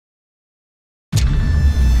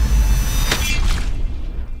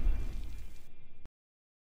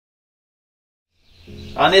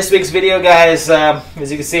On this week's video, guys,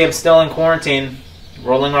 as you can see, I'm still in quarantine.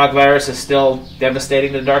 Rolling Rock virus is still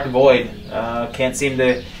devastating the dark void. Can't seem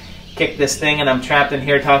to kick this thing, and I'm trapped in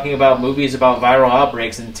here talking about movies about viral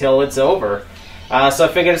outbreaks until it's over. So I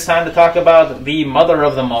figured it's time to talk about the mother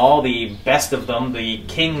of them all, the best of them, the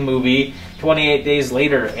King movie, 28 Days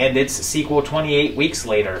Later, and its sequel, 28 Weeks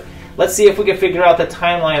Later. Let's see if we can figure out the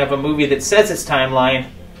timeline of a movie that says its timeline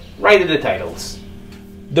right in the titles.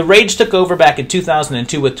 The rage took over back in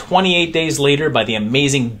 2002 with 28 Days Later by the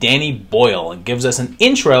amazing Danny Boyle, and gives us an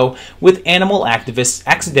intro with animal activists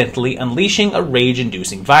accidentally unleashing a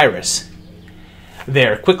rage-inducing virus.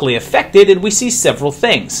 They're quickly affected, and we see several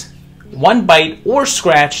things. One bite or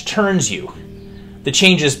scratch turns you. The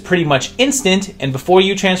change is pretty much instant, and before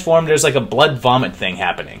you transform, there's like a blood vomit thing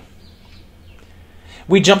happening.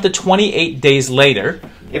 We jump to 28 Days Later.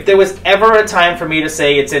 If there was ever a time for me to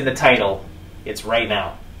say it's in the title, it's right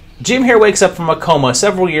now. Jim here wakes up from a coma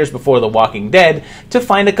several years before The Walking Dead to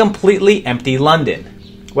find a completely empty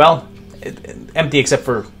London. Well, empty except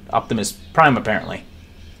for Optimus Prime, apparently.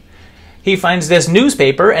 He finds this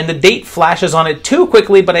newspaper, and the date flashes on it too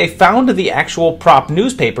quickly, but I found the actual prop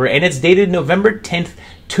newspaper, and it's dated November 10th,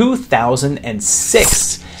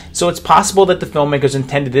 2006. So it's possible that the filmmakers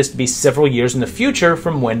intended this to be several years in the future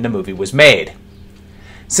from when the movie was made.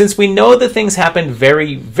 Since we know that things happened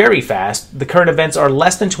very, very fast, the current events are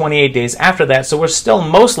less than 28 days after that, so we're still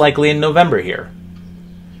most likely in November here.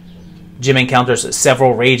 Jim encounters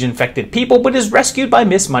several rage-infected people, but is rescued by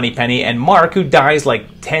Miss Moneypenny and Mark, who dies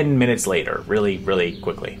like 10 minutes later, really, really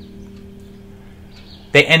quickly.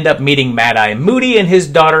 They end up meeting Mad Eye Moody and his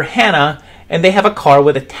daughter Hannah, and they have a car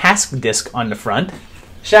with a task disc on the front.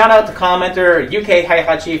 Shout out to commenter UK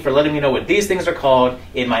Haihachi for letting me know what these things are called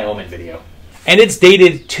in my Omen video. And it's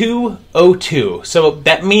dated 2/02, so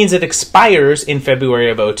that means it expires in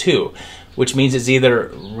February of 02, which means it's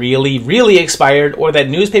either really, really expired or that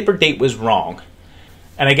newspaper date was wrong.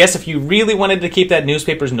 And I guess if you really wanted to keep that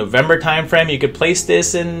newspaper's November time frame, you could place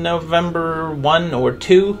this in November 1 or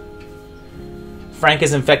 2. Frank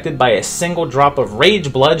is infected by a single drop of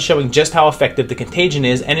rage blood, showing just how effective the contagion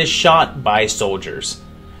is, and is shot by soldiers.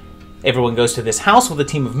 Everyone goes to this house with a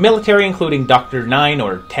team of military, including Dr. 9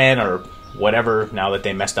 or 10 or whatever, now that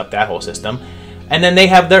they messed up that whole system, and then they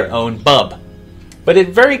have their own bub. But it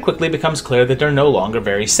very quickly becomes clear that they're no longer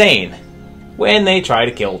very sane when they try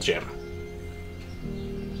to kill Jim.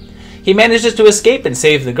 He manages to escape and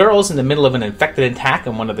save the girls in the middle of an infected attack,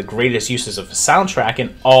 and one of the greatest uses of a soundtrack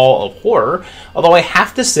in all of horror, although I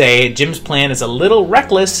have to say Jim's plan is a little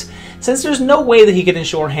reckless, since there's no way that he could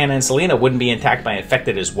ensure Hannah and Selena wouldn't be attacked by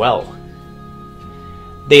infected as well.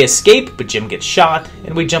 They escape, but Jim gets shot,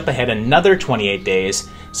 and we jump ahead another 28 days.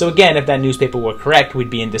 So again, if that newspaper were correct, we'd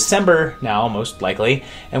be in December now, most likely,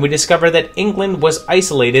 and we discover that England was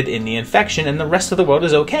isolated in the infection and the rest of the world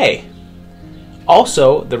is okay.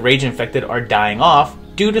 Also, the rage-infected are dying off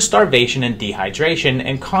due to starvation and dehydration,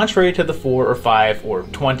 and contrary to the 4 or 5 or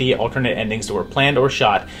 20 alternate endings that were planned or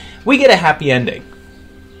shot, we get a happy ending.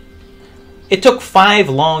 It took 5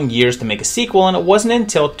 long years to make a sequel, and it wasn't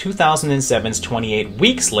until 2007's 28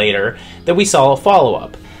 Weeks Later that we saw a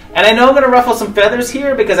follow-up. And I know I'm going to ruffle some feathers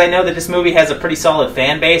here because I know that this movie has a pretty solid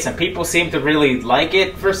fan base and people seem to really like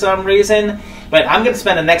it for some reason, but I'm going to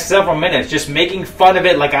spend the next several minutes just making fun of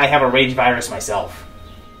it like I have a rage virus myself.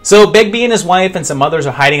 So Begbie and his wife and some others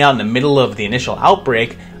are hiding out in the middle of the initial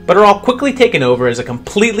outbreak, but are all quickly taken over as a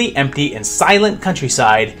completely empty and silent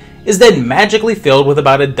countryside is then magically filled with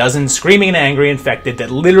about a dozen screaming and angry infected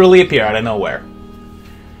that literally appear out of nowhere.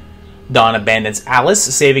 Don abandons Alice,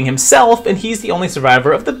 saving himself, and he's the only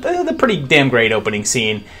survivor of the pretty damn great opening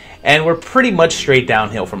scene, and we're pretty much straight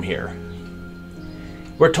downhill from here.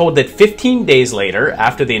 We're told that 15 days later,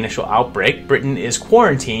 after the initial outbreak, Britain is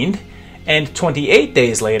quarantined, and 28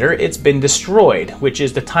 days later, it's been destroyed, which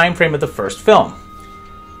is the time frame of the first film.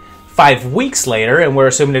 5 weeks later, and we're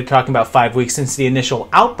assuming they're talking about 5 weeks since the initial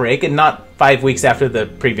outbreak and not 5 weeks after the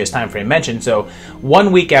previous time frame mentioned, so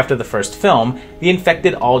 1 week after the first film, the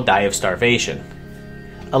infected all die of starvation.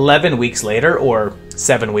 11 weeks later, or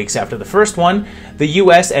 7 weeks after the first one, the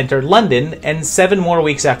US entered London, and 7 more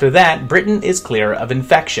weeks after that, Britain is clear of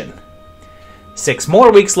infection. 6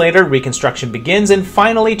 more weeks later, reconstruction begins, and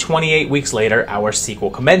finally 28 weeks later, our sequel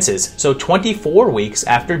commences, so 24 weeks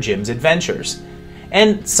after Jim's adventures.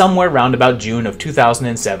 And somewhere round about June of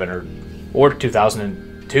 2007 or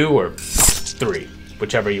 2002 or 3,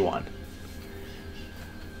 whichever you want.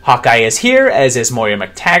 Hawkeye is here, as is Moira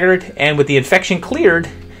McTaggart, and with the infection cleared,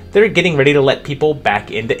 they're getting ready to let people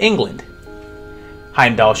back into England.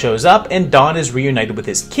 Heimdall shows up, and Don is reunited with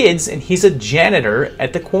his kids, and he's a janitor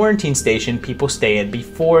at the quarantine station people stay in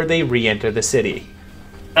before they re-enter the city.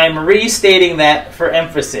 I'm restating that for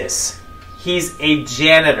emphasis. He's a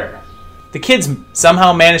janitor. The kids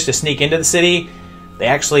somehow manage to sneak into the city. They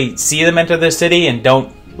actually see them enter the city and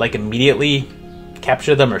don't, immediately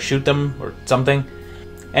capture them or shoot them or something.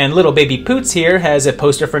 And little baby Poots here has a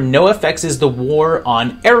poster for NoFX's The War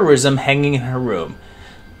on Errorism hanging in her room.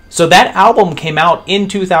 So that album came out in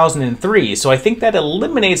 2003, so I think that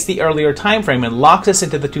eliminates the earlier time frame and locks us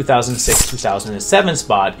into the 2006-2007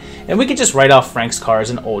 spot, and we could just write off Frank's car as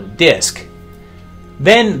an old disc.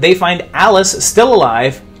 Then they find Alice still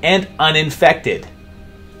alive and uninfected.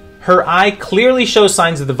 Her eye clearly shows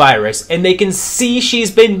signs of the virus, and they can see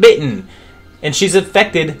she's been bitten, and she's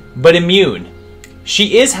infected but immune.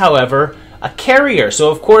 She is, however, a carrier, so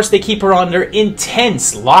of course they keep her under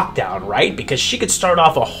intense lockdown, right? Because she could start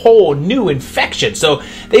off a whole new infection. So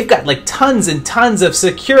they've got tons and tons of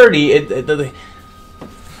security.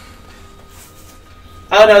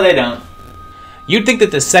 Oh no, they don't. You'd think that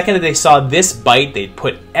the second that they saw this bite, they'd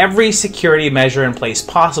put every security measure in place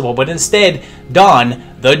possible, but instead, Don,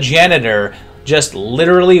 the janitor, just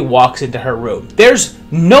literally walks into her room. There's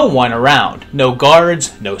no one around. No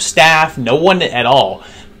guards, no staff, no one at all.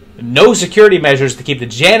 No security measures to keep the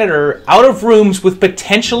janitor out of rooms with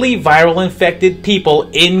potentially viral infected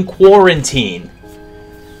people in quarantine.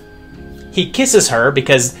 He kisses her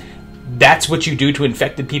because that's what you do to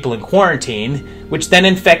infected people in quarantine, which then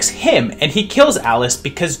infects him, and he kills Alice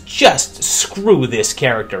because just screw this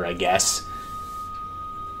character, I guess.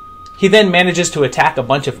 He then manages to attack a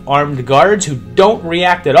bunch of armed guards who don't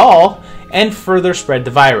react at all and further spread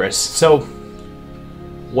the virus. So,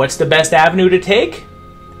 what's the best avenue to take?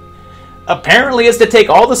 Apparently it's to take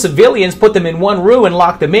all the civilians, put them in one room, and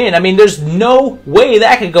lock them in. I mean, there's no way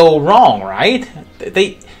that could go wrong, right?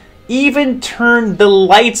 They even turned the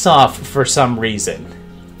lights off for some reason.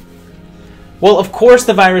 Well, of course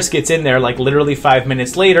the virus gets in there literally 5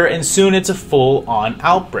 minutes later, and soon it's a full-on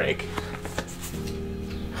outbreak.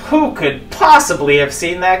 Who could possibly have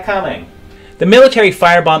seen that coming? The military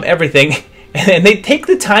firebomb everything, and they take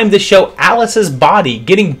the time to show Alice's body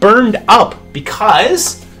getting burned up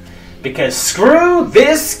because screw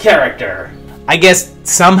this character. I guess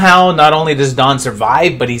somehow not only does Don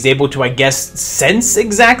survive, but he's able to, sense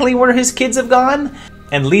exactly where his kids have gone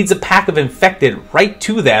and leads a pack of infected right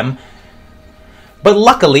to them. But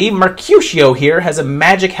luckily, Mercutio here has a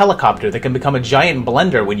magic helicopter that can become a giant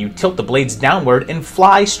blender when you tilt the blades downward and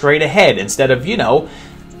fly straight ahead instead of,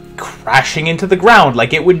 crashing into the ground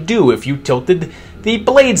like it would do if you tilted the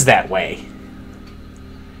blades that way.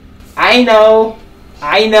 I know.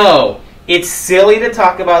 It's silly to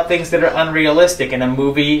talk about things that are unrealistic in a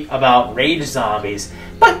movie about rage zombies,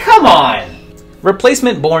 but come on!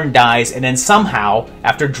 Replacement Born dies, and then somehow,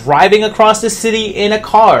 after driving across the city in a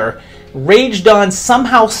car, Rage Don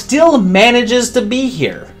somehow still manages to be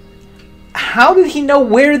here. How did he know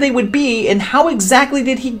where they would be, and how exactly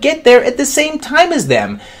did he get there at the same time as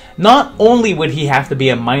them? Not only would he have to be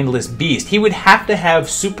a mindless beast, he would have to have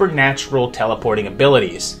supernatural teleporting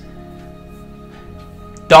abilities.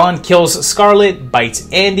 Don kills Scarlet, bites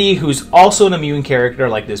Andy, who's also an immune character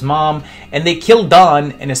like his mom, and they kill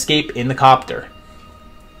Don and escape in the copter.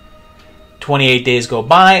 28 days go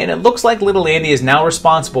by, and it looks like little Andy is now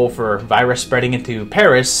responsible for virus spreading into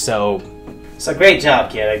Paris, so great job,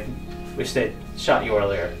 kid. I wish they'd shot you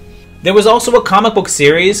earlier. There was also a comic book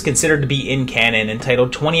series considered to be in canon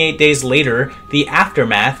entitled 28 Days Later, The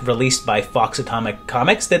Aftermath, released by Fox Atomic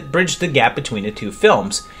Comics that bridged the gap between the two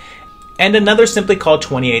films. And another simply called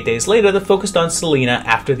 28 Days Later that focused on Selina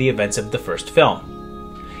after the events of the first film.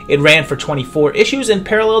 It ran for 24 issues and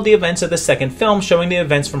paralleled the events of the second film, showing the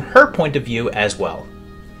events from her point of view as well.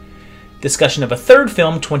 Discussion of a third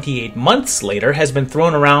film 28 months later has been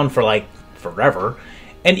thrown around for forever,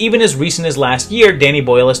 and even as recent as last year, Danny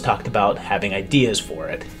Boyle has talked about having ideas for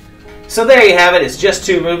it. So there you have it. It's just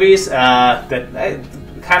two movies that I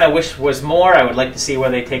kind of wish was more. I would like to see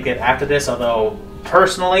where they take it after this, although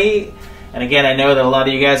personally, and again, I know that a lot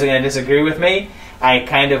of you guys are going to disagree with me, I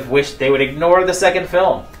kind of wish they would ignore the second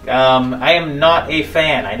film. I am not a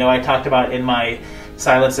fan. I know I talked about in my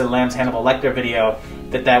Silence of the Lambs Hannibal Lecter video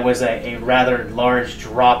that was a rather large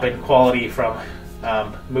drop in quality from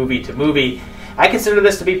movie to movie. I consider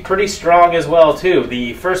this to be pretty strong as well, too.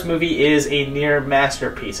 The first movie is a near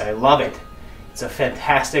masterpiece. I love it. It's a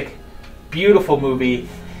fantastic, beautiful movie.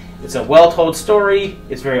 It's a well-told story,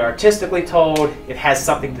 it's very artistically told, it has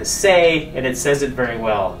something to say, and it says it very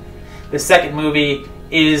well. The second movie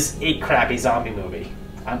is a crappy zombie movie.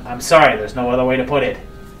 I'm sorry, there's no other way to put it.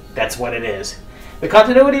 That's what it is. The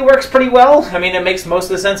continuity works pretty well. I mean, it makes most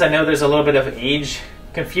of the sense. I know there's a little bit of age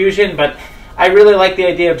confusion, but I really like the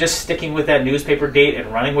idea of just sticking with that newspaper date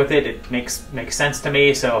and running with it. It makes sense to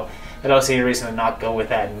me, so I don't see any reason to not go with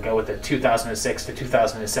that and go with the 2006 to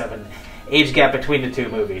 2007 age gap between the two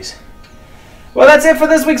movies. Well, that's it for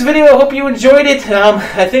this week's video. I hope you enjoyed it.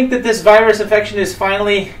 I think that this virus infection is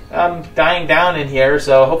finally dying down in here,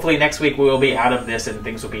 so hopefully next week we will be out of this and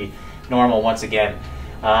things will be normal once again.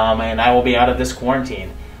 And I will be out of this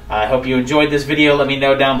quarantine. I hope you enjoyed this video. Let me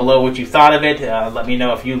know down below what you thought of it. Let me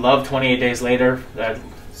know if you love 28 days later.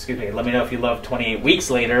 Excuse me. Let me know if you love 28 weeks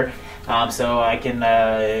later, so I can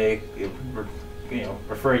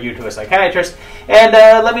refer you to a psychiatrist. And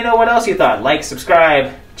let me know what else you thought. Like,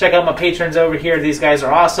 subscribe. Check out my patrons over here. These guys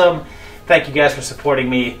are awesome. Thank you guys for supporting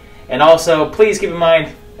me. And also, please keep in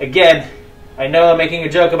mind, again, I know I'm making a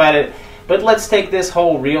joke about it, but let's take this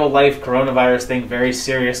whole real-life coronavirus thing very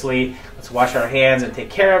seriously. Let's wash our hands and take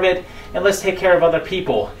care of it. And let's take care of other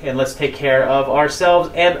people. And let's take care of ourselves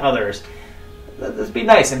and others. Let's be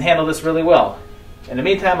nice and handle this really well. In the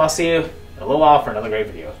meantime, I'll see you in a little while for another great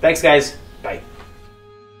video. Thanks, guys. Bye.